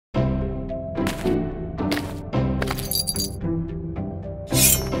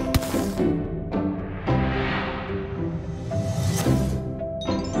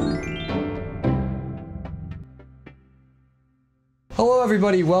Hello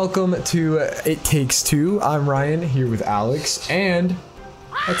everybody, welcome to It Takes Two. I'm Ryan, here with Alex, and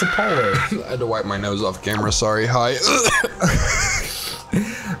that's Apollo. I had to wipe my nose off camera, sorry. Hi.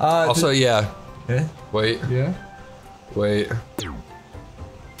 Also, yeah. Eh? Wait. Yeah? Wait.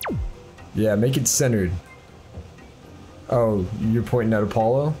 Yeah, make it centered. Oh, you're pointing at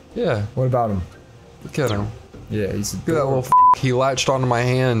Apollo? Yeah. What about him? Look at him. Yeah, he's a Look at that little he latched onto my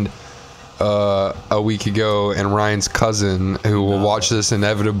hand a week ago, and Ryan's cousin, who will watch this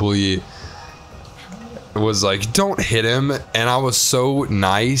inevitably, was like, don't hit him. And I was so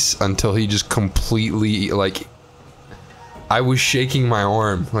nice until he just completely, like, I was shaking my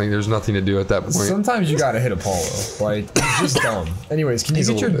arm. Like, there's nothing to do at that point. Sometimes you gotta hit Apollo. Like, it's just dumb. Anyways, can you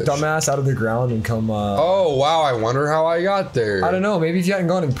get your dumbass out of the ground and come, Oh, wow, I wonder how I got there. I don't know, maybe if you hadn't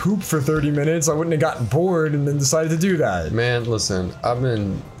gone and pooped for 30 minutes, I wouldn't have gotten bored and then decided to do that. Man, listen, I've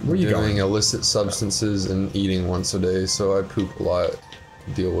been doing illicit substances and eating once a day, so I poop a lot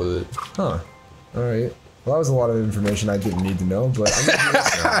to deal with it. Huh. Alright. Well, that was a lot of information I didn't need to know, but I'm gonna do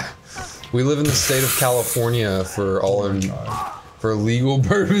this now. We live in the state of California for for legal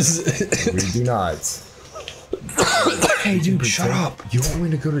purposes. We do not. Hey, dude, shut up. You want me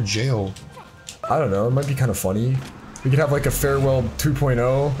to go to jail? I don't know. It might be kind of funny. We could have like a farewell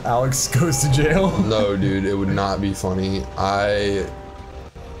 2.0. Alex goes to jail. No, dude, it would not be funny.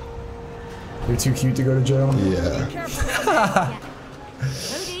 You're too cute to go to jail? Yeah.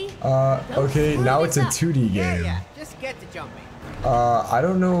 Okay, now it's a 2D game. Just get to jumping. I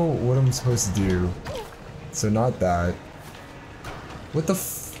don't know what I'm supposed to do. So not that. What the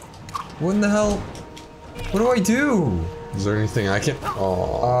what in the hell? What do I do? Is there anything I can?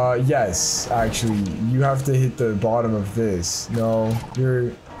 Oh. Yes, actually, you have to hit the bottom of this. No, you're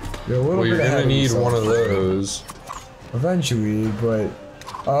a little Well, bit you're ahead gonna of need yourself. one of those. Eventually, but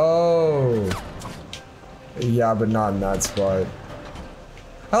oh, yeah, but not in that spot.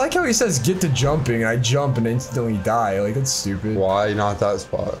 I like how he says get to jumping and I jump and instantly die. Like, that's stupid. Why not that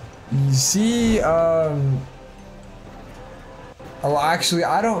spot? You see, oh, actually,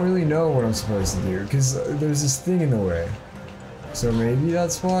 I don't really know what I'm supposed to do because there's this thing in the way. So maybe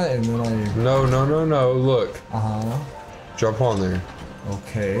that spot, and then I... No, no, no, no, look. Uh-huh. Jump on there.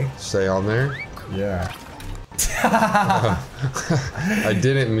 Okay. Stay on there. Yeah. I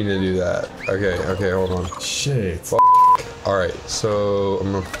didn't mean to do that. Okay, okay, hold on. Shit. Alright, so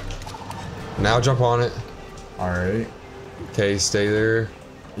I'm gonna now jump on it. Alright. Okay, stay there.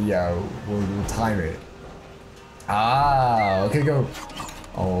 Yeah, we'll time it. Ah, okay, go.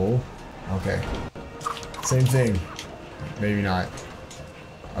 Oh, okay. Same thing. Maybe not.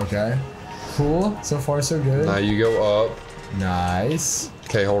 Okay. Cool. So far, so good. Now you go up. Nice.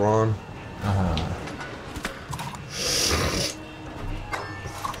 Okay, hold on. Uh-huh.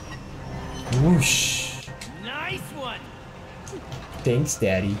 Whoosh. Nice one. Thanks,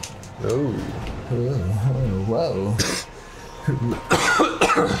 Daddy. Oh. Whoa.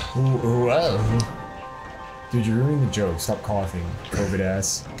 Whoa. Dude, you're ruining the joke. Stop coughing, COVID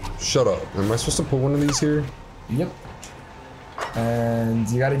ass. Shut up. Am I supposed to put one of these here? Yep. And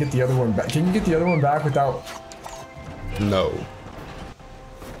you gotta get the other one back. Can you get the other one back without... No.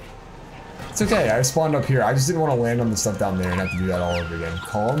 It's okay, I spawned up here. I just didn't want to land on the stuff down there and have to do that all over again.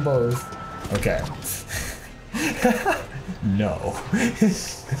 Call them both. Okay. No.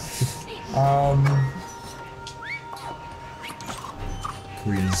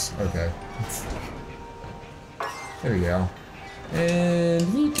 Please. Okay. There we go. And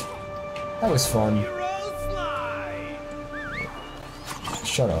yeet. That was fun.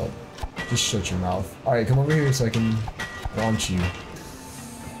 Shut up. Just shut your mouth. Alright, come over here so I can launch you.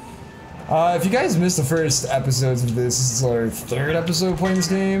 If you guys missed the first episodes of this is our third episode playing this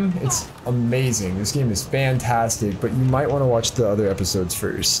game. It's amazing. This game is fantastic, but you might want to watch the other episodes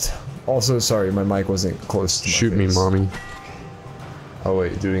first. Also, sorry, my mic wasn't close to my Shoot me, face. mommy. Oh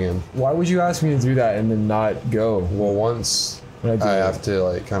wait, do it again. Why would you ask me to do that and then not go? Well, once When I do I it? have to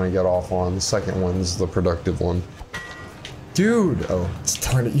like kind of get off on. The second one's the productive one. Dude! Oh,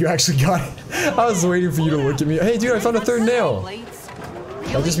 darn it, you actually got it. I was waiting for you to look at me. Hey, dude, I found a third nail.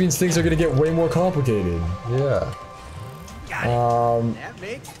 That just means things are gonna get way more complicated. Yeah. That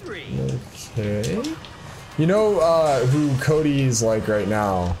makes 3. Okay. You know who Cody is like right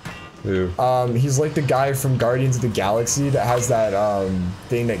now? Who? He's like the guy from Guardians of the Galaxy that has that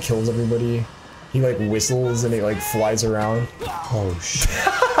thing that kills everybody. He like whistles and it like flies around. Oh shit.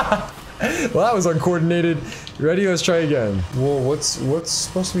 Well, that was uncoordinated. Ready? Let's try again. Well, what's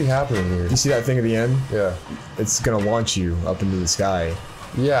supposed to be happening here? You see that thing at the end? Yeah. It's gonna launch you up into the sky.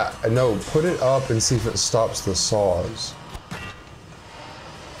 Yeah, no, put it up and see if it stops the saws.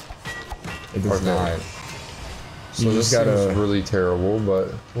 It does Okay. not. So You this just gotta- seems really terrible,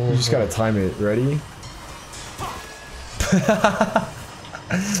 but You just gotta time it. Ready?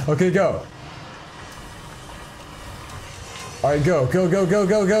 Okay, go. Alright, go. Go, go, go,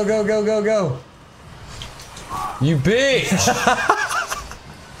 go, go, go, go, go, go. you bitch!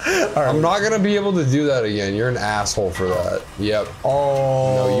 Alright. I'm not gonna be able to do that again. You're an asshole for that. Yep.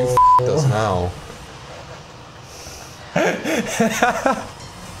 Oh. No, you f***ed us now.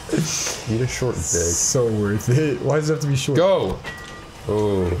 Eat a short dick. So worth it. Why does it have to be short? Go!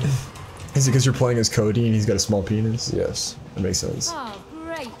 Oh, Is it because you're playing as Cody and he's got a small penis? yes. That makes sense. Oh,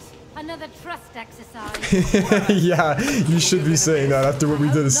 great. Another trust exercise. Yeah, you should be saying that after what we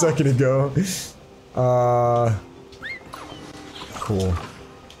did a second ago. Cool.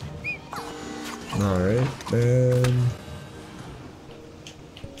 Alright, then...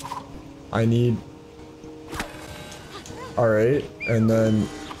 I need... Alright, and then...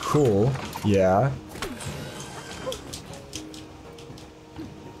 Cool, yeah.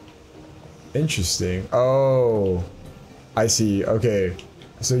 Interesting. Oh, I see. Okay,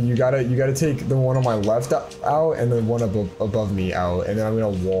 so you gotta take the one on my left out and the one above me out, and then I'm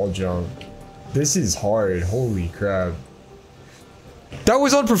gonna wall jump. This is hard. Holy crap. That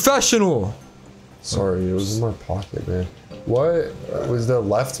was unprofessional. Sorry, it was in my pocket, man. What? Was the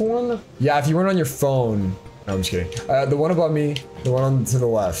left one? Yeah, if you weren't on your phone. No, I'm just kidding. The one above me, the one to the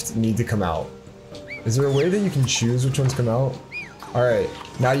left, need to come out. Is there a way that you can choose which ones come out? Alright,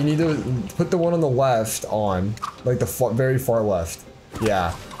 now you need to put the one on the left on, like the very far left.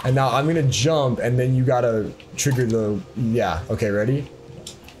 Yeah, and now I'm gonna jump and then you gotta trigger the, yeah, okay, ready?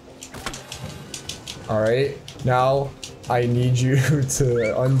 Alright, now I need you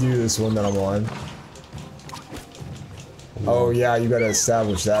to undo this one that I'm on. Oh yeah, you gotta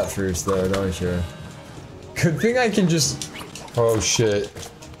establish that first though, don't you? Good thing I can just... Oh shit.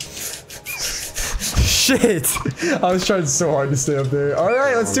 Shit! I was trying so hard to stay up there.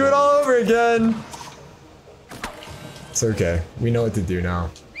 Alright, let's do it all over again! It's okay. We know what to do now.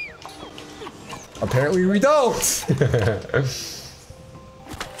 Apparently we don't! That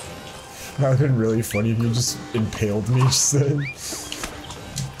would've been really funny if you just impaled me just then.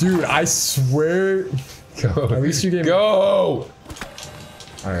 Dude, I swear... Go. At least you gave me... Go!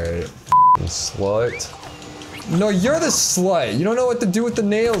 Alright. Slut. No, you're the slut. You don't know what to do with the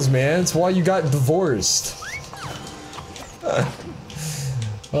nails, man. It's why you got divorced.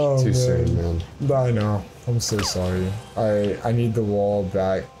 Oh, Too man. soon, man. I know. I'm so sorry. I need the wall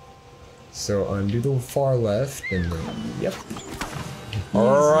back. So undo the far left and then, yep.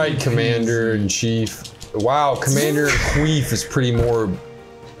 Alright, Commander in Chief. Wow, Commander in Queef is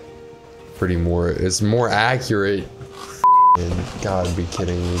it's more accurate. God, be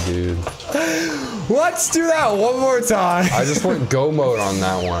kidding me, dude. Let's do that one more time. I just went go mode on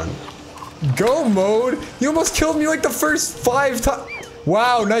that one. Go mode? You almost killed me like the first 5 times.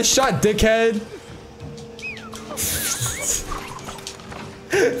 Wow, nice shot, dickhead.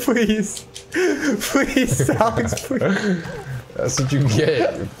 Please. Please, Alex, please. That's what you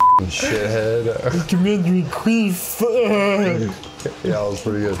get, you f***ing shithead. Commander Queef. Yeah, that was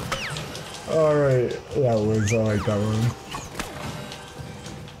pretty good. Alright, that was, I like that one.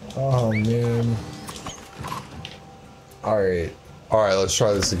 Oh, man. Alright. Alright, let's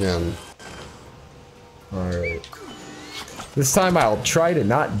try this again. Alright. This time I'll try to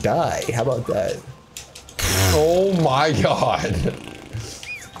not die. How about that? Oh my god.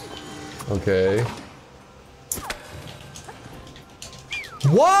 Okay.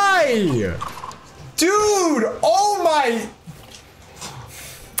 Why? Dude! Oh my...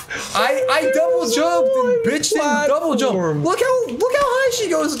 I double jumped and bitch didn't double jump. Look how high she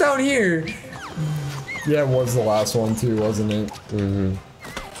goes down here. Yeah, it was the last one too, wasn't it? Mm-hmm.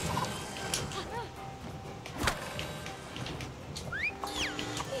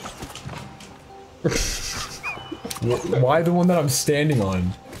 Why the one that I'm standing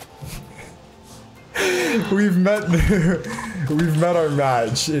on? We've met our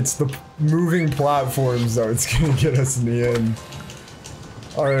match. It's the moving platforms that's gonna get us in the end.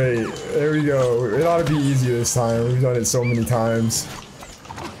 Alright, there we go. It ought to be easy this time. We've done it so many times.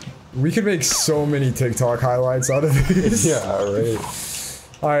 We could make so many TikTok highlights out of this. Yeah, right.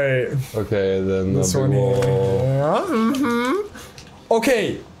 Alright. Okay, then This one here. Yeah, mm-hmm.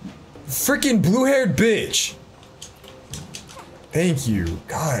 Okay. Freaking blue-haired bitch. Thank you.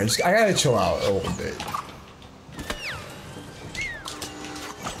 God, I gotta chill out a little bit.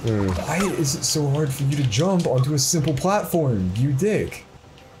 Why is it so hard for you to jump onto a simple platform, you dick?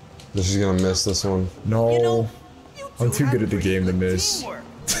 She's gonna miss this one. No. You know, you I'm two too have good at the pretty game to good miss. teamwork.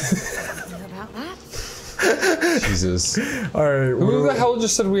 About that? Jesus. All right. Who the hell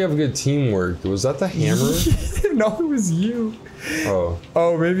just said we have good teamwork? Was that the hammer? No, it was you. Oh.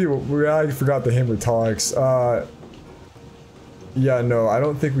 Oh, maybe I forgot the hammer talks. Yeah, no, I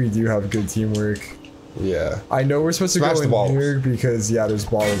don't think we do have good teamwork. Yeah. I know we're supposed to Smash go the in balls. here because, yeah, there's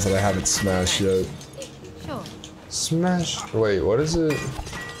balls that I haven't smashed yet. Sure. Smash. Wait, what is it?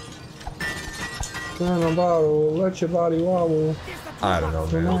 Turn a bottle, let your body wobble. I don't know,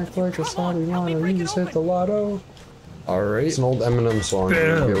 man. Act like a Saudi liner, you just hit the lotto. Alright. It's an old Eminem song.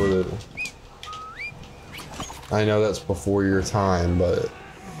 Bam. Get with it. I know that's before your time, but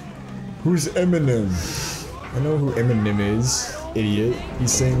Who's Eminem? I know who Eminem is. Idiot. He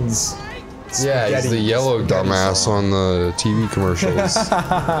sings. yeah, he's the yellow spaghetti dumbass song. on the TV commercials.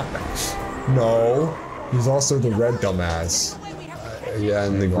 No. He's also the red dumbass. Yeah,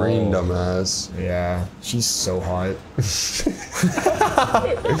 and the green dumbass. Yeah, she's so hot.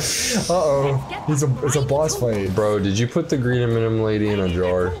 Uh-oh. It's a boss fight. Bro, did you put the green M&M lady in a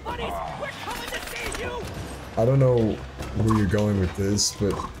jar? I don't know where you're going with this,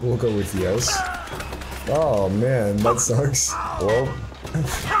 but we'll go with yes. Oh man, that sucks. Well,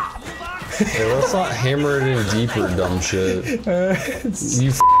 hey, let's not hammer it in deeper, dumb shit. You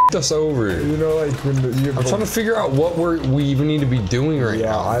f***ed us over. You know, like when I'm trying to figure out what we even need to be doing right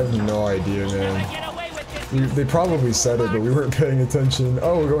Yeah, now. I have no idea, man. They probably said it, but we weren't paying attention.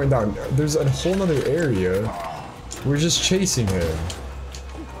 Oh, we're going down. There's a whole nother area. We're just chasing him.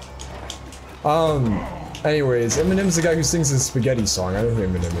 Anyways, Eminem's the guy who sings the spaghetti song. I know who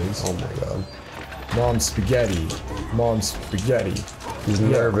Eminem is. Oh my god. Mom spaghetti. Mom spaghetti. He's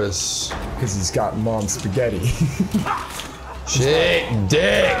nervous. Because he's got mom spaghetti. Shit,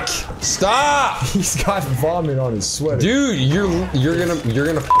 dick. Stop! He's got vomit on his sweater. Dude, you're gonna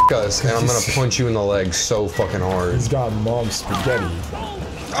f us, and I'm gonna punch you in the leg so fucking hard. He's got mom spaghetti.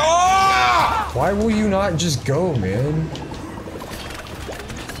 Ah! Why will you not just go, man?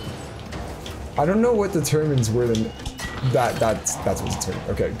 I don't know what determines where the that's what's determined.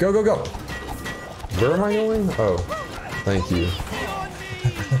 Okay, go go go. Where am I going? Oh, thank you.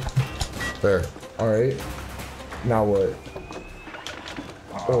 There. All right. Now what?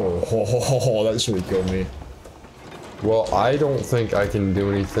 Oh, that should have killed me. Well, I don't think I can do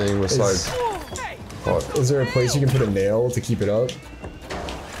anything besides. Fuck. Is there a place you can put a nail to keep it up?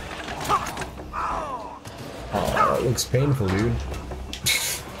 Oh, that looks painful, dude.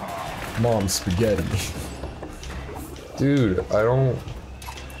 Mom spaghetti. Dude, I don't.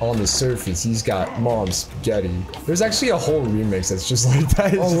 On the surface, he's got mom spaghetti. There's actually a whole remix that's just like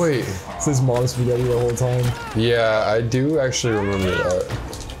that. Oh wait. It says mom spaghetti the whole time. Yeah, I do actually remember that.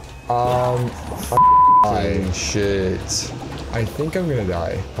 I Shit. think I'm gonna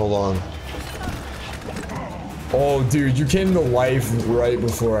die. Hold on. Oh, dude, you came to life right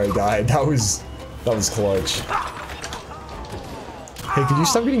before I died. That was clutch. Hey, could you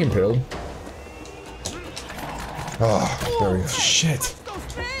stop getting impaled? Oh, there we go. Shit.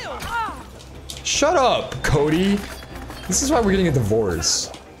 Shut up, Cody. This is why we're getting a divorce.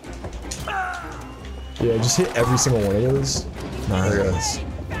 Yeah, just hit every single one of those. Nice.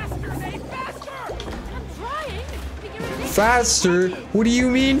 Faster? What do you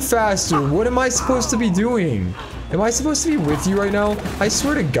mean faster? What am I supposed to be doing? Am I supposed to be with you right now? I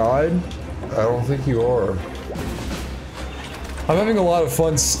swear to God. I don't think you are. I'm having a lot of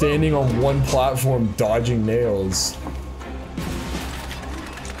fun standing on one platform dodging nails.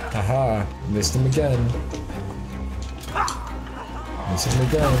 Haha, missed him again. Missed him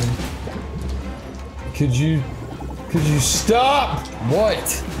again. Could you stop?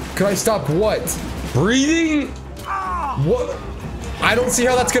 What? Could I stop what? Breathing? What? I don't see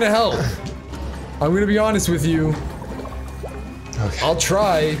how that's gonna help. I'm gonna be honest with you. Okay. I'll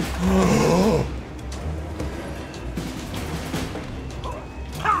try.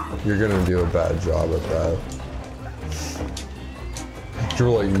 You're gonna do a bad job at that. You're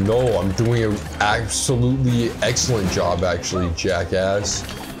like, no, I'm doing an absolutely excellent job, actually, jackass.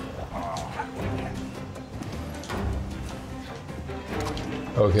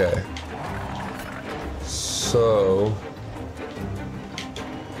 Okay. So.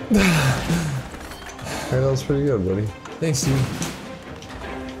 Hey, that was pretty good, buddy. Thanks, dude.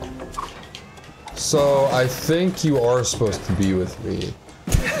 So, I think you are supposed to be with me.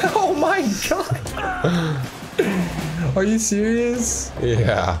 Oh my God. Are you serious?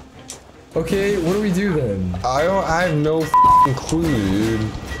 Yeah. Okay, what do we do then? I have no f***ing clue, dude.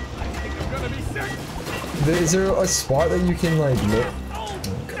 Is there a spot that you can like look?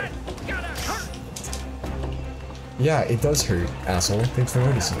 Okay. Yeah, it does hurt, asshole. Thanks for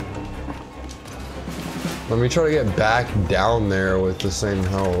noticing. Let me try to get back down there with the same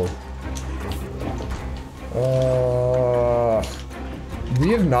health.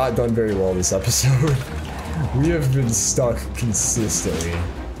 We have not done very well this episode. We have been stuck consistently.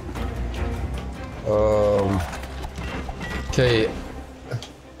 Okay.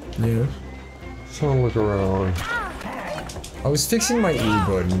 Yeah. Just trying to look around. I was fixing my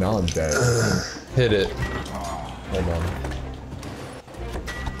earbud and now I'm dead. Hit it. Hold on.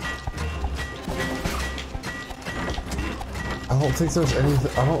 I don't think there's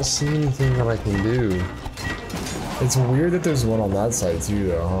anything. I don't see anything that I can do. It's weird that there's one on that side too,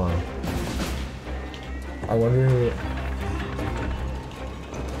 though, huh? I wonder.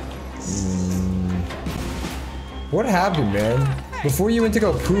 What happened, man? Before you went to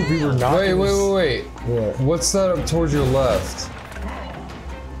go poop, we were not. Wait. What? What's that up towards your left?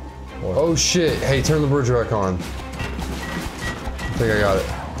 What? Oh shit! Hey, turn the bridge back on. I think I got it.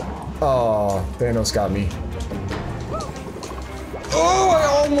 Oh, Thanos got me. Oh, I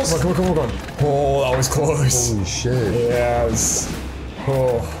almost. Come on. Oh, that was close. Holy shit. Yeah, it was.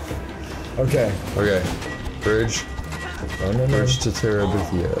 Oh. Okay. Okay. Bridge. No. Bridge to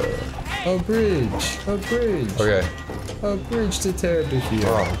Terabithia. A bridge. Okay. A bridge to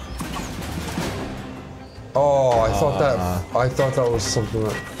Terabithia. Oh, I thought that was something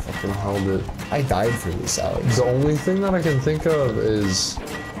that fucking held it. I died for this, Alex. The only thing that I can think of is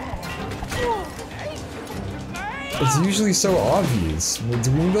It's usually so obvious.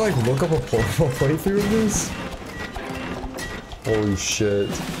 Do we need to like look up a playthrough of this? holy shit.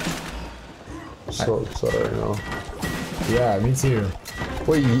 So upset right now. Yeah, me too.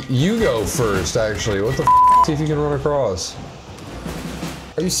 Wait, you go first, actually. What the f? See if you can run across.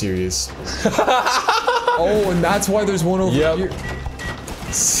 Are you serious? Oh, and that's why there's one over Yep. here.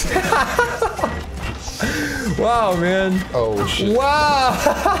 Wow, man. Oh shit.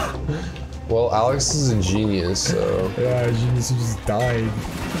 Wow. Well, Alex is a genius, so. Yeah, genius, you just died.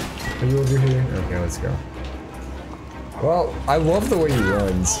 Are you over here? Okay, let's go. Well, I love the way he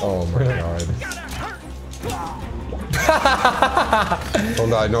runs. Oh my god. Don't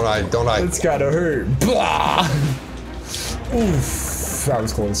die. It's gotta hurt. Blah! Oof, that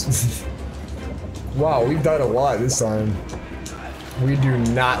was close. Wow, we've died a lot this time. We do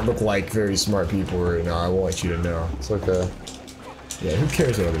not look like very smart people right now, I want you to know. It's okay. Yeah, who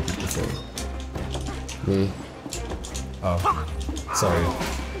cares what other people think? Me. Oh, sorry.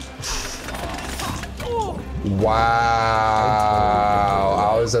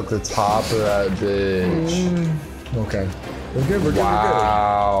 Wow. I was at the top of that bitch. Okay. We're good.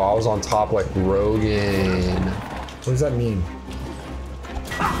 Wow. I was on top like Rogan. What does that mean?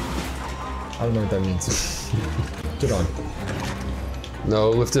 I don't know what that means. Get on. No,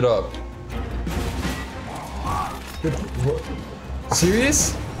 lift it up. Good. What?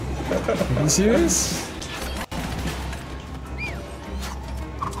 Serious? You serious?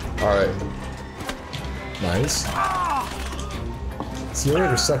 Alright. Nice. See you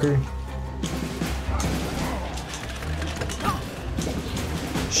later, sucker.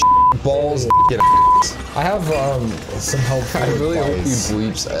 Balls. Get I have some help. I really hope he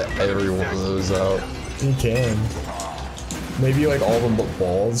bleeps every one of those out. You can. Maybe like all of them but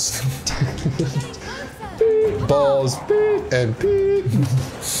balls. Balls. Beep, and beep.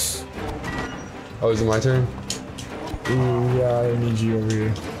 Oh, is it my turn? Ooh, yeah, I need you over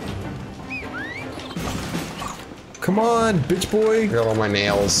here. Come on, bitch boy. I got all my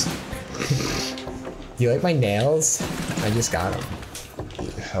nails. Do you like my nails? I just got them.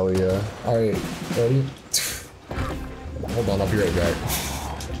 Hell yeah. Alright, ready? Hold on, I'll be right back.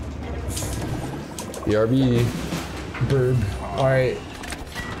 BRB. Bird. Alright.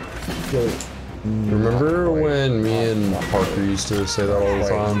 Yo, Remember when me and Parker used to say that all the you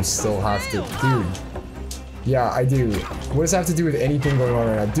time? still have to. Dude. Yeah, I do. What does that have to do with anything going on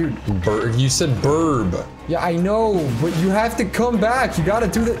right now? Dude. You said burb. Yeah, I know, but you have to come back. You gotta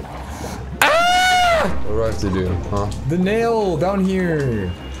do the. What do I have to do, huh? The nail down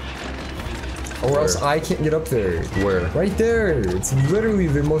here. Or Where? else I can't get up there. Where? Right there. It's literally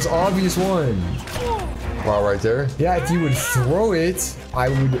the most obvious one. Wow, right there? Yeah, if you would throw it, I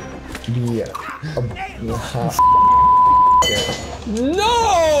would be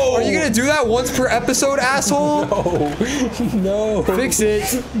No! Are you gonna do that once per episode, asshole? No. Fix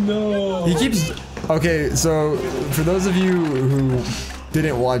it. No. He keeps. Okay, so for those of you who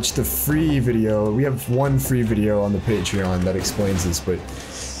didn't watch the free video, we have one free video on the Patreon that explains this, but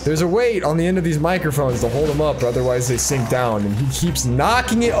there's a weight on the end of these microphones to hold them up, otherwise they sink down, and he keeps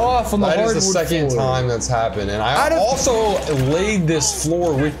knocking it off on the hardwood That is the second floor. time that's happened, and I also laid this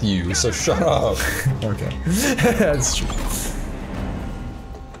floor with you, so shut up. Okay, that's true.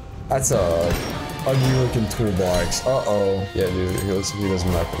 That's a ugly looking toolbox. Uh-oh. Yeah, dude, he looks like he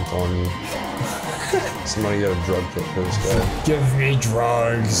doesn't have control on you. Somebody get a drug kit for this guy. Give me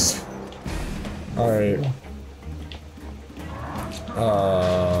drugs. Alright.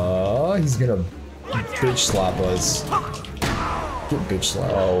 He's gonna bitch slap us. Get bitch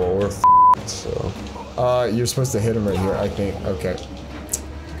slapped. Oh, we're f***ed, so. You're supposed to hit him right here, I think. Okay.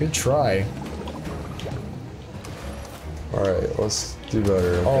 Good try. Alright, let's do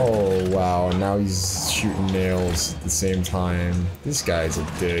better. Okay. Oh, wow. Now he's shooting nails at the same time. This guy's a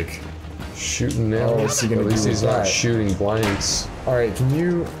dick. Shooting nails. Oh, what's he gonna At least do he's with not that? shooting blanks. Alright, can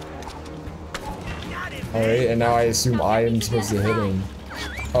you... Alright, and now I assume I am supposed to hit him.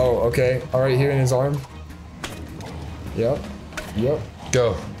 Oh, okay. Alright, here in his arm. Yep. Yep.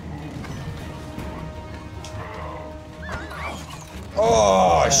 Go.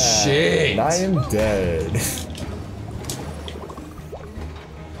 Oh, shit. And I am dead.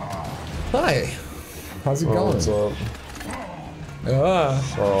 Hi. How's it Oh, going? what's up?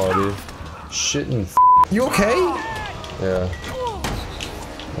 Ah. Oh, dude. Shitting. You okay? Yeah.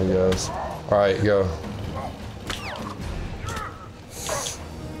 I guess. Alright, go.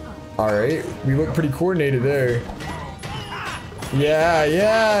 Alright, we look pretty coordinated there. Yeah,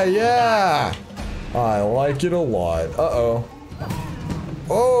 yeah, yeah! I like it a lot. Uh-oh.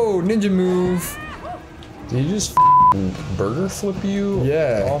 Oh, ninja move! Did he just burger flip you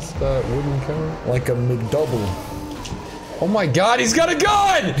Yeah. off that wooden counter? Like a McDouble. Oh my god, he's got a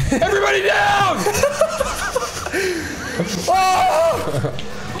gun! Everybody down! Ah!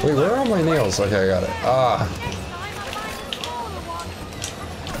 Wait, where are my nails? Okay, I got it. Ah.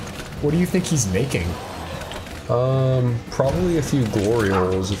 What do you think he's making? Probably a few glory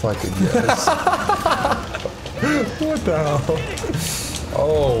holes if I could guess. What the hell?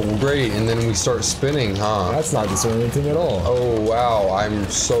 Oh, great, and then we start spinning, huh? That's not disorienting at all. Oh, wow, I'm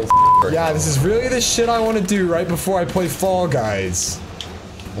so right Yeah, now. this is really the shit I want to do right before I play Fall Guys.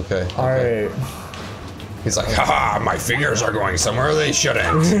 Okay. Alright. He's like, haha, my fingers are going somewhere they shouldn't.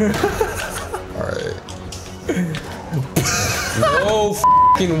 Alright. No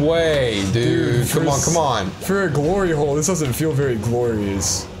fucking way, dude. Come on, come on. For a glory hole, this doesn't feel very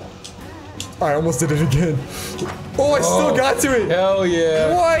glorious. I almost did it again. Oh, I still got to it. Hell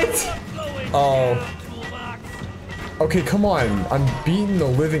yeah. What? Oh. Okay, come on. I'm beating the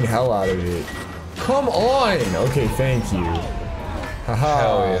living hell out of it. Come on. Okay, thank you. Haha.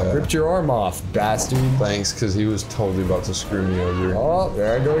 Hell yeah. Ripped your arm off, bastard. Thanks, because he was totally about to screw me over. Oh,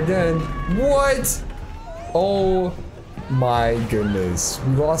 there I go again. What? Oh my goodness.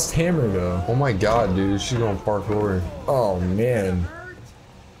 We lost Hammer though. Oh my god, dude. She's going parkour. Oh man.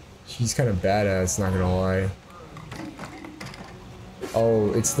 She's kind of badass, not gonna lie.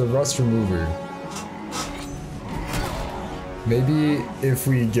 Oh, it's the rust remover. Maybe if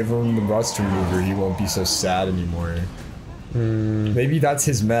we give him the rust remover, he won't be so sad anymore. Maybe that's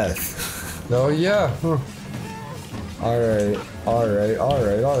his meth. Oh yeah. Huh. Alright, alright,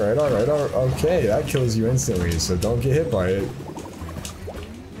 alright, alright, alright, alright. Okay, that kills you instantly, so don't get hit by it.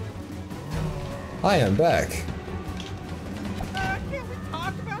 I am back.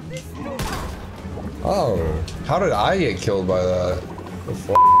 Oh. How did I get killed by that? The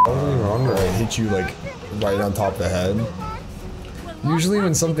fuck? I wasn't even under It it. hit you like right on top of the head. Usually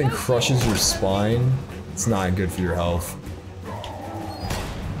when something crushes your spine, it's not good for your health.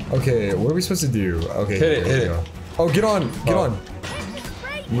 Okay, what are we supposed to do? Okay, Hit it, there we hit go. it. Oh, get on, get Oh. on.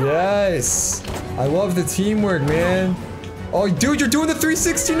 Yes, I love the teamwork, man. Oh, dude, you're doing the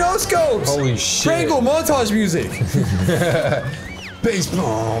 360 no scopes. Holy shit. Triangle montage music. Bass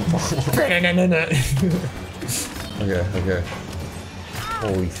bomb. Okay, okay.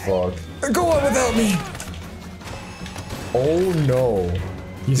 Holy fuck. Go on without me. Oh no,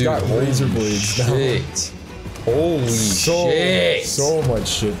 he's Dude, got razor holy blades now. shit. Holy shit. So much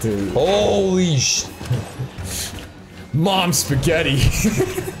shit, dude. Holy sh. Mom spaghetti.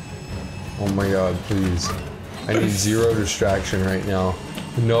 Oh my god, please. I need zero distraction right now.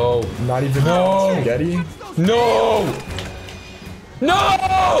 No. Not even No. spaghetti. No!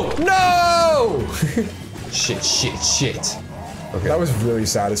 No! No! Shit, shit, shit. Okay. That was really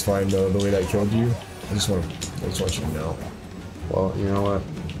satisfying though, the way that killed you. I just want you to know. Well, you know what?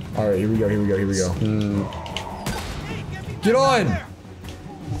 All right, here we go. Here we go. Here we go. Get on!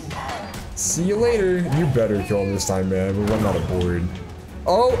 See you later. You better kill him this time, man. We're running out of board.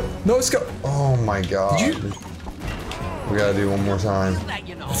 Oh no, scope. Oh my god. Did you? We gotta do one more time. Let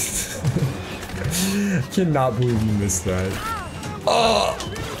you know. I cannot believe you missed that. Oh!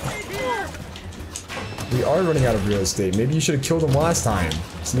 We are running out of real estate. Maybe you should have killed him last time.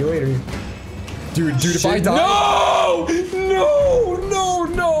 See you later. Dude, if I Shit. die... No! No! No!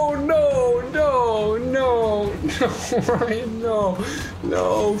 No! No! No! No! Ryan, no.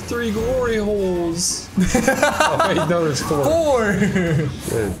 No, 3 glory holes. Oh, wait, no, there's 4. 4!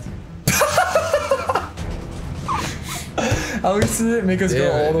 Good. At least it didn't make us go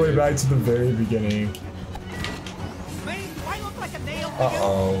Damn it, all the way dude. back to the very beginning. Man, do I look like a nail to you?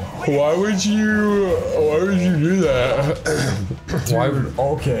 Uh-oh. Why would you do that? Why Dude, would-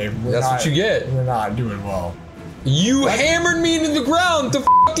 okay. That's what you get. We're not doing well. You hammered me into the ground. The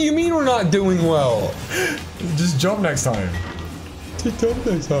f do you mean we're not doing well? Just jump next time. Just jump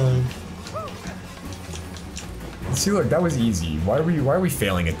next time. See, look, that was easy. Why are we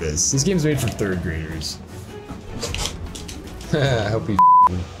failing at this? This game's made for 3rd graders. I hope you.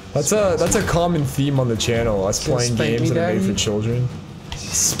 That's a common theme on the channel. Us Gonna playing spank games me, that are made Daddy? for children.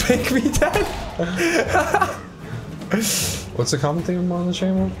 Spank me, Dad. What's the common theme on the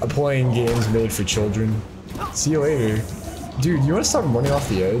channel? Playing games made for children. See you later, dude. You want to stop running off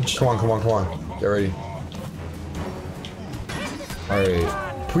the edge? Come on, come on, come on. Get ready. All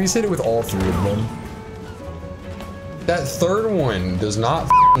right. Please hit it with all 3 of them. That 3rd one does not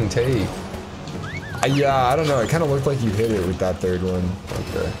f***ing take. Yeah, I don't know. It kind of looked like you hit it with that 3rd one.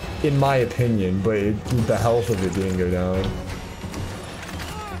 Okay. In my opinion, but the health of it didn't go down.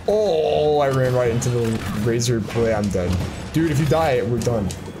 Oh, I ran right into the razor blade. I'm dead. Dude, if you die, we're done.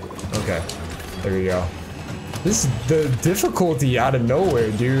 Okay. There we go. This is the difficulty out of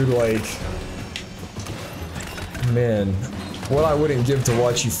nowhere, dude. Like, man, what I wouldn't give to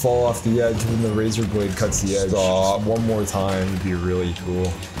watch you fall off the edge when the razor blade cuts the edge. Stop. One more time would be really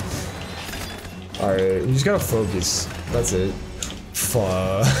cool. Alright, you just gotta focus. That's it.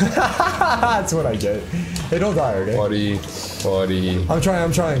 Fuck. That's what I get. Hey, don't die, okay? Buddy. Buddy. I'm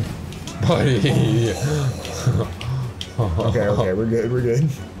trying. Buddy. Okay, we're good.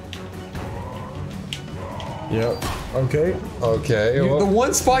 Yep. Okay. Okay. The Well,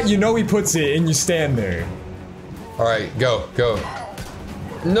 one spot you know he puts it and you stand there. Alright, go, go.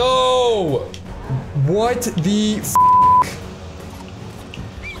 No! What the f?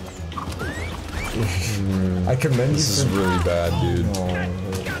 I commend This you is for. really bad, dude. Oh,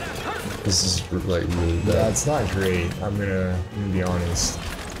 This is like really yeah, bad. it's not great. I'm gonna be honest.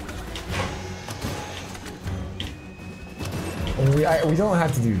 And we don't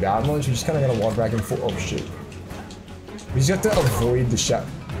have to do that much. We just kind of gotta walk back and forth. Oh shit. We just have to avoid the shadow.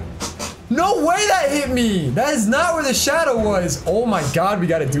 No way that hit me! That is not where the shadow was! Oh my god, we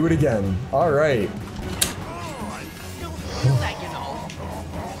gotta do it again. Alright. Feel that, you know.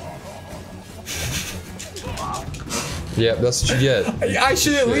 Yep, that's what you get. I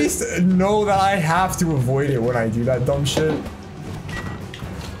should at least know that I have to avoid it when I do that dumb shit. Man,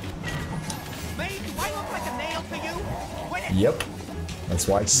 do I look like a nail to you? Quit it. Yep. That's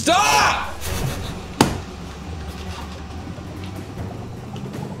why. Stop!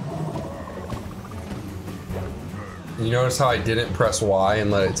 You notice how I didn't press Y and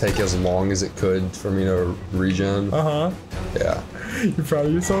let it take as long as it could for me to regen? Uh-huh. Yeah. You proud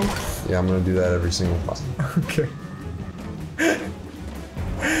of yourself? Yeah, I'm gonna do that every single time. Okay.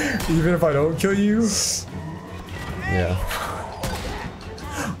 Even if I don't kill you? Yeah.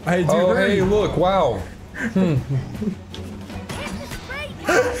 Hey, dude, Oh, hurry. hey, look, wow. Oh,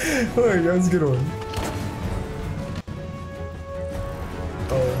 yeah, that's a good one.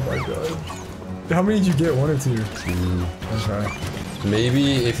 Oh my god. How many did you get? 1 or 2? 2. Okay.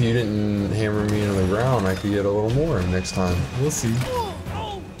 Maybe if you didn't hammer me into the ground, I could get a little more next time. We'll see.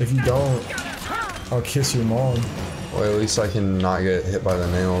 If you don't, I'll kiss your mom. Well, at least I can not get hit by the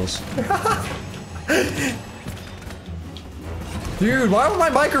nails. Dude, why would my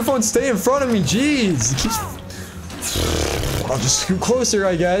microphone stay in front of me? Jeez. It keeps... I'll just scoot closer,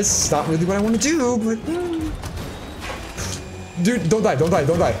 I guess. It's not really what I want to do, but... Dude, don't die, don't die,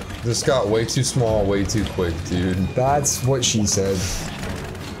 don't die. This got way too small, way too quick, dude. That's what she said.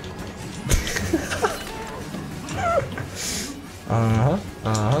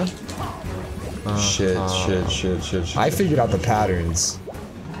 Shit. I figured out the patterns.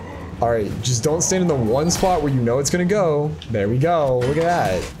 Alright, just don't stand in the one spot where you know it's gonna go. There we go, look at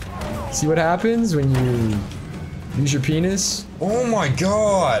that. See what happens when you use your penis? Oh my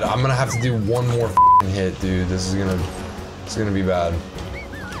god! I'm gonna have to do one more f***ing hit, dude. This is gonna be bad.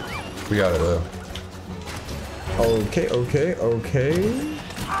 We got it though. Okay.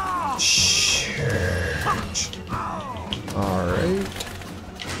 Shit. Alright.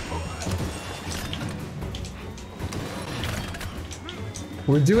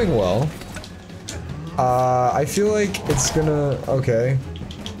 We're doing well. I feel like it's gonna... Okay.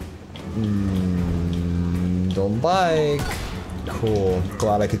 Don't bike. Cool.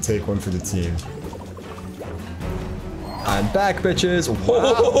 Glad I could take one for the team. I'm back, bitches.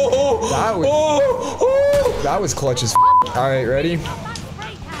 Wow. That was... That was clutch as f. Alright, ready?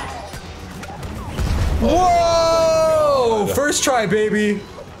 Whoa! First try, baby.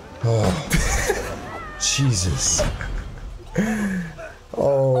 Oh. Jesus.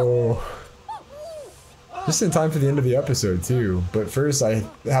 Oh. Just in time for the end of the episode, too. But first, I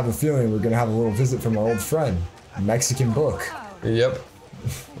have a feeling we're gonna have a little visit from our old friend, Mexican Book. Yep.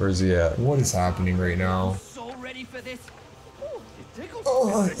 Where's he at? What is happening right now? So ready for this?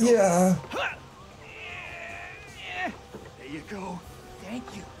 Oh, yeah. There you go. Thank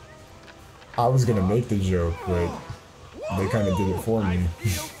you. I was gonna make the joke, but they kind of did it for me.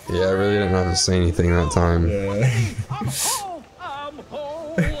 Yeah, I really didn't have to say anything that time. Yeah. I'm home. I'm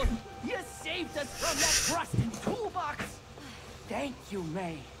home. You saved us from that crusted toolbox. Thank you,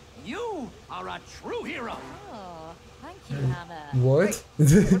 May. You are a true hero. Oh, thank you, Hannah. What?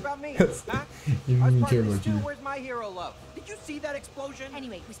 What about me? Huh? You I was didn't part care of the about stew. you. Where's my hero love? Did you see that explosion?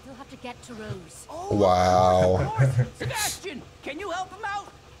 Anyway, we still have to get to Rose. Oh, Wow. of course. Sebastian, can you help him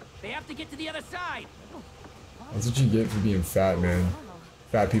out? They have to get to the other side. That's what you get for being fat, man.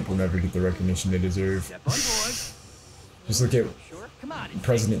 Fat people never get the recognition they deserve. Step on board. Just look at Sure. Come on.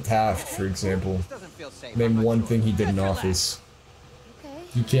 President Taft, for example. This doesn't feel safe. Name I'm not one sure. thing he did in office. Okay.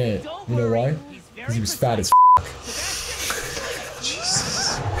 You can't. Don't You know worry, why? he's very Because he was fat as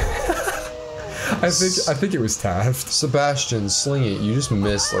I think it was Taft. Sebastian, sling it. You just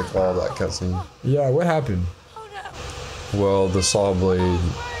missed like all that cutscene. Yeah, what happened? Well, the saw blade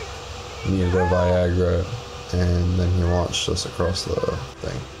needed a Viagra, and then he launched us across the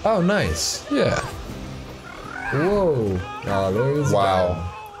thing. Oh, nice. Yeah. Whoa. Oh, there's Wow.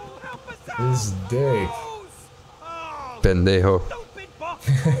 This dick. Pendejo. Stupid box.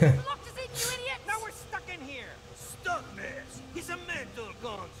 Locked us in, you idiot! Now we're stuck in here. Stuck miss. He's a mental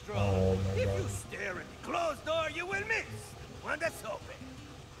construct. Oh my If God. you stare at the closed door, you will miss. One that's open.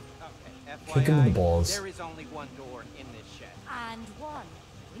 Okay, Kick him in the FYI, balls. there is only one door in this shed. And one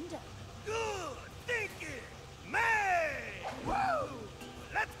window. Good thinking. May. Woo.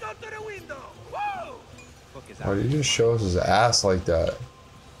 Let's go to the window. Woo. Book is Why out. did you just show us his ass like that?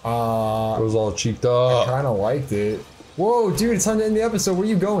 It I was all cheeked up. kind of liked it. Whoa, dude, it's time to end the episode. Where are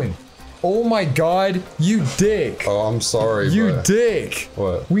you going? Oh my God, you dick. Oh, I'm sorry, You but dick.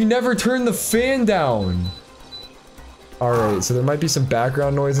 what? We never turned the fan down. Alright, so there might be some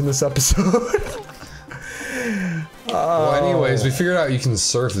background noise in this episode. Well, anyways, we figured out you can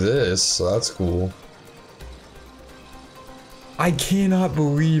surf this, so that's cool. I cannot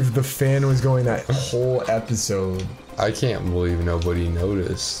believe the fan was going that whole episode. I can't believe nobody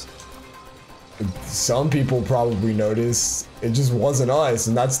noticed. Some people probably noticed. It just wasn't us,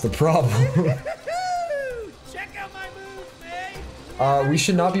 and that's the problem. Check out my moves, May. We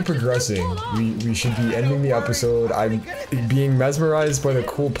should not be progressing. We should be ending the episode. I'm being mesmerized by the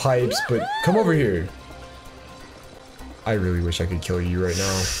cool pipes, but come over here. I really wish I could kill you right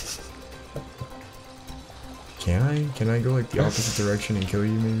now. Can I? Can I go like the opposite direction and kill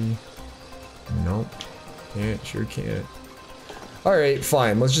you maybe? Nope. Can't. Sure can't. Alright,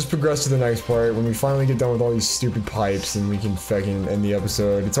 fine. Let's just progress to the next part. When we finally get done with all these stupid pipes, then we can fucking end the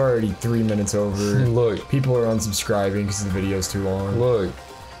episode. It's already 3 minutes over. Look. People are unsubscribing because the video's too long. Look.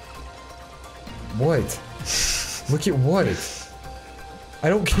 What? Look at what? I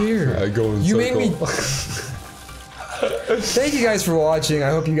don't care. I go in You made me. circle. Thank you guys for watching. I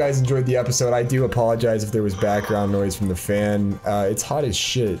hope you guys enjoyed the episode. I do apologize if there was background noise from the fan. It's hot as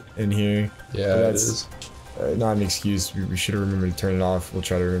shit in here. Yeah, But it is. Not an excuse. We should have remembered to turn it off. We'll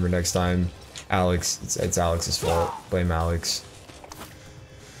try to remember next time. Alex, it's Alex's fault. Blame Alex.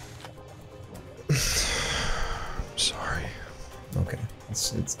 Sorry. Okay,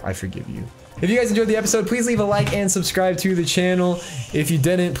 I forgive you. If you guys enjoyed the episode, please leave a like and subscribe to the channel. If you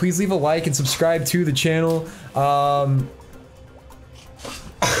didn't, please leave a like and subscribe to the channel.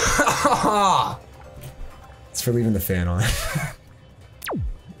 It's for leaving the fan on.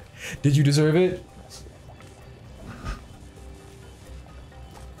 Did you deserve it?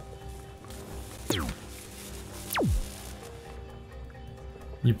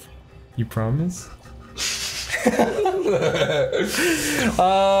 You promise?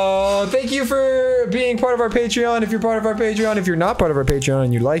 Thank you for being part of our Patreon. If you're part of our Patreon, if you're not part of our Patreon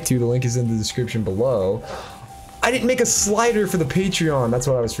and you'd like to, the link is in the description below. I didn't make a slider for the Patreon. That's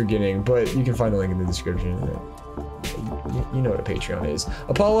what I was forgetting, but you can find the link in the description. You know what a Patreon is.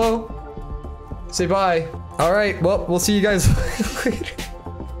 Apollo, say bye. All right, well, we'll see you guys later.